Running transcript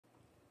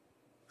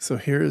So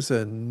here's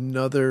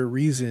another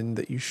reason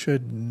that you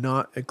should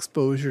not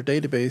expose your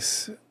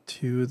database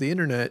to the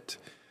internet.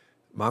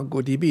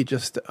 MongoDB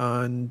just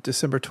on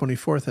December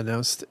 24th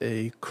announced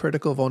a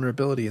critical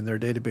vulnerability in their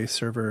database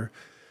server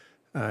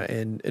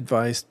and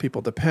advised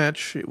people to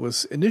patch. It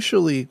was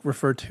initially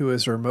referred to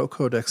as remote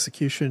code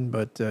execution,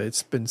 but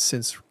it's been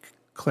since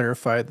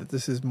clarified that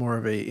this is more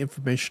of a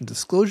information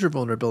disclosure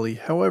vulnerability.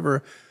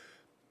 However,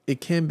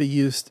 it can be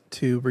used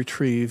to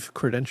retrieve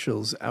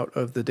credentials out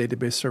of the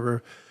database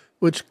server,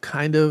 which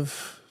kind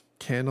of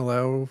can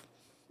allow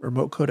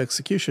remote code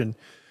execution.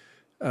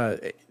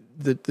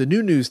 The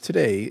new news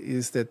today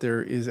is that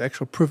there is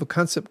actual proof of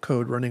concept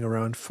code running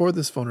around for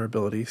this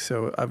vulnerability.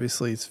 So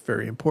obviously it's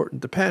very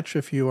important to patch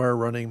if you are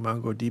running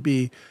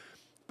MongoDB.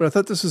 But I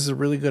thought this was a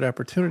really good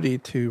opportunity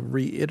to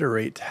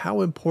reiterate how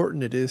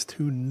important it is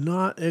to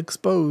not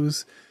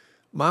expose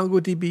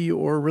MongoDB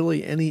or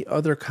really any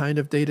other kind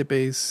of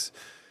database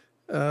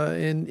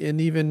and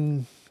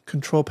even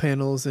control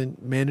panels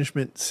and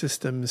management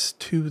systems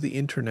to the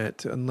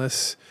internet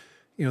unless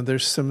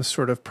there's some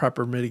sort of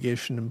proper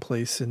mitigation in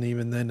place. And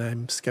even then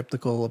I'm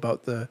skeptical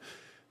about the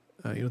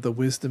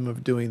wisdom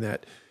of doing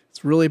that.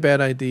 It's a really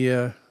bad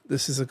idea.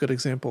 This is a good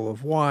example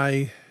of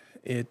why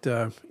it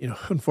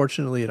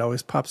unfortunately it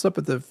always pops up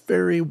at the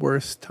very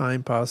worst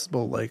time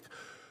possible, like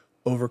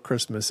over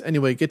Christmas.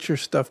 Anyway, get your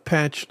stuff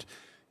patched,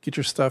 get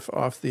your stuff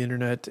off the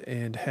internet,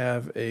 and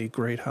have a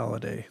great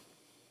holiday.